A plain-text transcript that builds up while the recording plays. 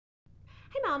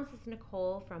Hi moms, this is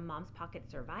Nicole from Mom's Pocket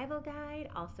Survival Guide,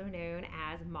 also known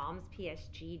as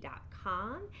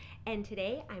MomsPSG.com, and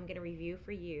today I'm going to review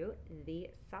for you the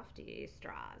Softy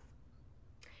Straws.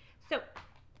 So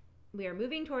we are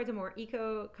moving towards a more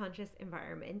eco-conscious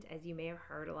environment. As you may have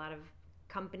heard, a lot of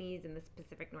companies in the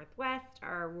Pacific Northwest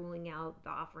are ruling out the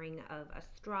offering of a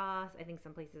straw. I think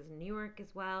some places in New York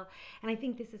as well. And I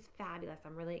think this is fabulous.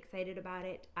 I'm really excited about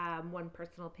it. One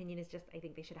personal opinion is just I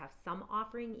think they should have some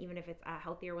offering, even if it's a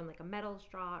healthier one like a metal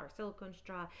straw or silicone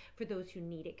straw for those who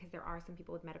need it, because there are some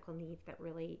people with medical needs that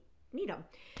really need them.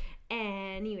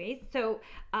 Anyways, so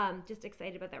just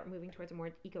excited about that. We're moving towards a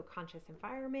more eco-conscious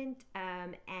environment,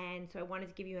 and so I wanted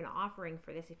to give you an offering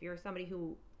for this. If you're somebody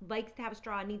who likes to have a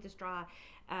straw, needs a straw,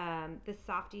 the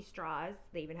Softy Straws,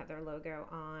 they even have their logo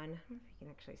on. I don't know if you can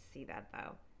actually see that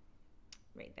though,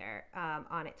 right there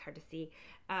on it. It's hard to see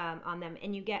on them.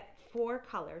 And you get 4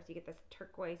 colors. You get this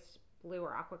turquoise, blue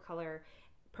or aqua color,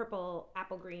 purple,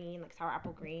 apple green, like sour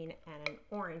apple green, and an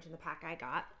orange in the pack I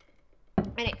got.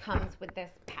 And it comes with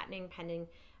this patenting pending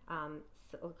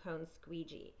silicone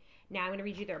squeegee. Now I'm going to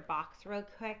read you their box real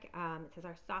quick. It says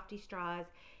our Softy Straws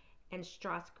and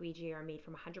straw squeegee are made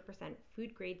from 100%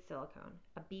 food grade silicone,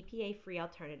 a BPA free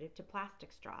alternative to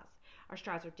plastic straws. Our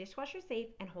straws are dishwasher safe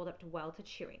and hold up well to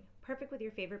chewing, perfect with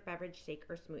your favorite beverage, shake,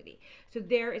 or smoothie. So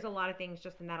there is a lot of things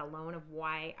just in that alone of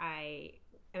why I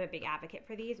am a big advocate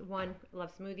for these. One, I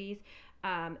love smoothies.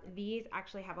 These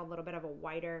actually have a little bit of a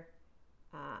wider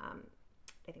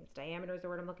I think it's diameter is the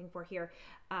word I'm looking for here,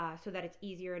 so that it's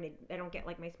easier and I don't get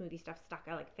like my smoothie stuff stuck.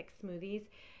 I like thick smoothies,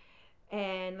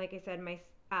 and like I said, my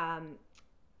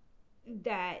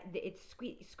that it's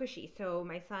squishy. So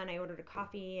my son, I ordered a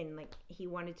coffee and like he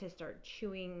wanted to start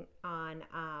chewing on.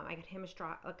 I got him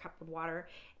a cup of water,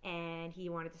 and he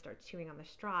wanted to start chewing on the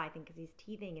straw. I think because he's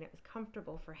teething and it was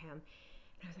comfortable for him.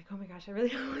 And I was like, oh my gosh, I really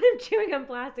don't want him chewing on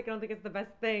plastic. I don't think it's the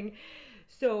best thing.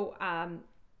 So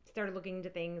started looking into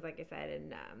things, like I said,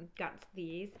 and got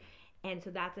these. And so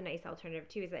that's a nice alternative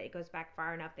too, is that it goes back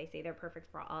far enough. They say they're perfect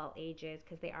for all ages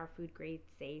because they are food grade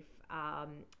safe,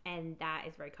 and that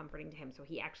is very comforting to him. So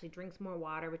he actually drinks more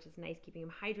water, which is nice, keeping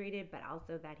him hydrated, but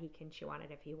also that he can chew on it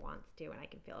if he wants to, and I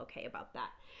can feel okay about that.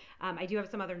 I do have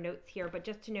some other notes here, but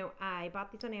just to note, I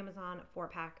bought these on Amazon, a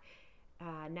 4-pack,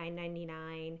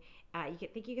 $9.99.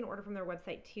 Think you can order from their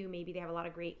website too. Maybe they have a lot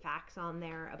of great facts on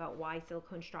there about why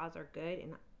silicone straws are good,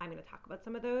 and I'm going to talk about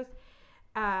some of those.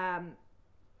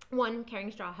 One, carrying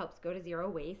a straw helps go to zero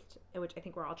waste, which I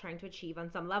think we're all trying to achieve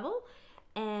on some level.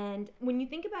 And when you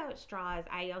think about straws,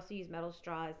 I also use metal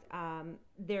straws.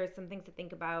 There's some things to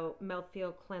think about: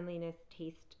 mouthfeel, cleanliness,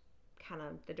 taste, kind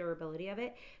of the durability of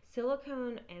it.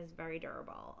 Silicone is very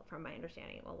durable, from my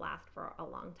understanding. It will last for a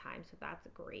long time, so that's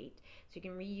great. So you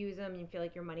can reuse them. You feel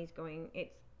like your money's going.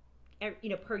 It's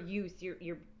per use,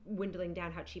 you're dwindling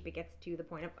down how cheap it gets to the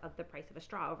point of the price of a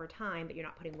straw over time, but you're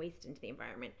not putting waste into the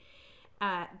environment.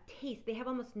 Taste, they have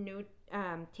almost no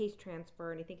taste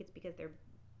transfer, and I think it's because they're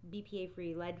BPA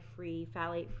free, lead free,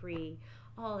 phthalate free,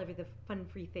 all of the fun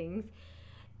free things,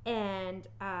 and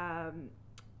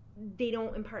they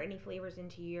don't impart any flavors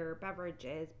into your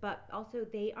beverages, but also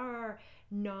they are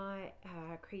not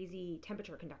crazy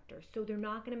temperature conductors. So they're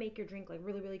not going to make your drink like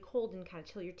really, really cold and kind of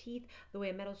chill your teeth the way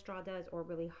a metal straw does, or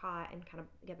really hot and kind of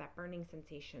get that burning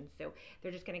sensation. So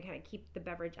they're just going to kind of keep the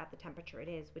beverage at the temperature it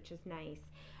is, which is nice.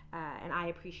 And I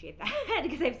appreciate that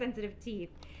because I have sensitive teeth.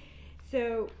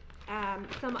 So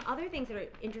some other things that are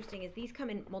interesting is these come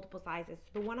in multiple sizes.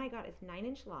 So the one I got is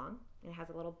 9-inch long, and it has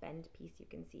a little bend piece you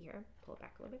can see here. Pull it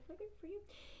back a little bit further for you.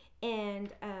 And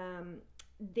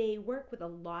they work with a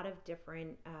lot of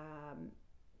different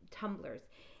tumblers,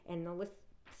 and they'll list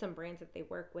some brands that they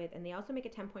work with. And they also make a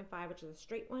 10.5, which is a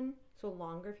straight one, so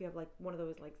longer if you have like one of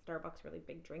those like Starbucks really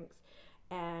big drinks.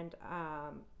 And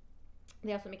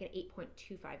they also make an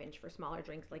 8.25 inch for smaller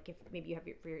drinks, like if maybe you have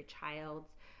for your child's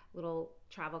little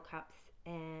travel cups.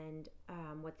 And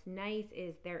what's nice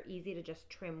is they're easy to just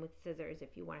trim with scissors if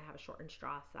you want to have a shortened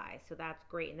straw size. So that's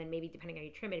great. And then maybe depending on how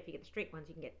you trim it, if you get the straight ones,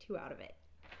 you can get 2 out of it.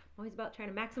 I'm always about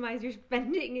trying to maximize your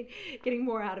spending and getting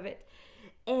more out of it.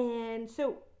 And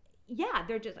so, yeah,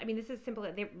 they're just, this is simple.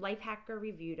 Lifehacker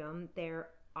reviewed them. They're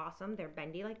awesome. They're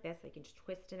bendy like this. They can just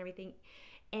twist and everything.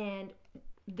 And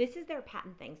this is their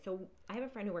patent thing. So I have a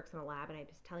friend who works in a lab, and I was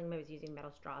telling him I was using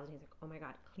metal straws, and he's like, oh my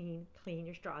God, clean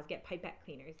your straws. Get pipette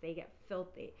cleaners. They get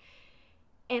filthy.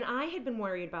 And I had been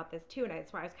worried about this too, and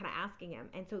that's why I was kind of asking him.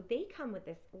 And so they come with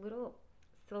this little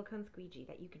silicone squeegee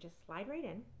that you can just slide right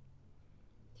in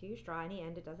to your straw, any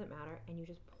end, it doesn't matter, and you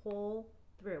just pull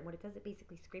through. What it does, it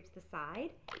basically scrapes the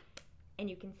side, And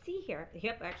you can see here,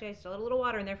 yep, actually I still had a little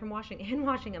water in there from washing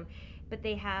them, but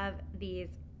they have these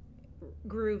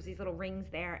grooves, these little rings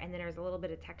there, and then there's a little bit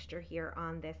of texture here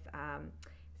on this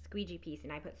squeegee piece,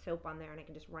 and I put soap on there and I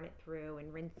can just run it through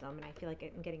and rinse them, and I feel like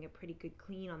I'm getting a pretty good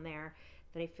clean on there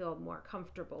that I feel more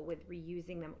comfortable with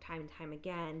reusing them time and time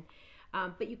again.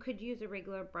 But you could use a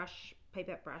regular brush,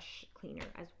 pipette brush cleaner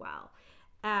as well.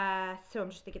 So I'm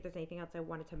just thinking if there's anything else I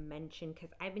wanted to mention, because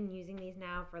I've been using these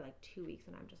now for like 2 weeks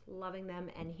and I'm just loving them.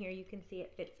 And here you can see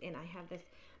it fits in. I have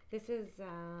this is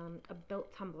a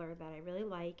built tumbler that I really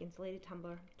like, insulated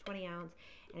tumbler, 20 ounce,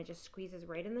 and it just squeezes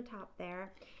right in the top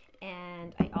there.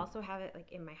 And I also have it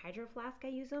like in my hydro flask, I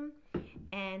use them.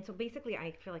 And so basically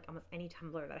I feel like almost any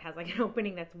tumbler that has like an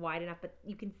opening that's wide enough, but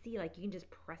you can see like you can just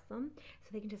press them so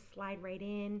they can just slide right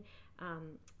in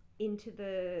into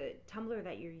the tumbler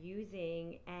that you're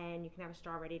using, and you can have a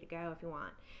straw ready to go if you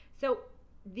want. So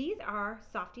these are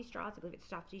Softy Straws. I believe it's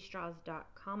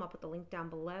softystraws.com. I'll put the link down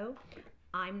below.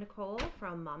 I'm Nicole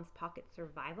from Mom's Pocket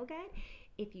Survival Guide.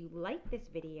 If you like this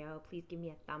video, please give me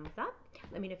a thumbs up.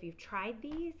 Let me know if you've tried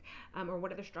these or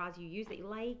what other straws you use that you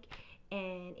like.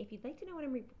 And if you'd like to know when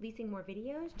I'm releasing more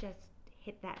videos, just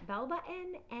hit that bell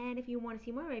button. And if you want to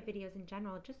see more of my videos in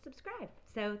general, just subscribe.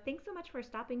 So thanks so much for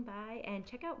stopping by, and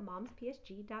check out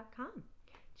MomsPSG.com.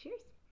 Cheers.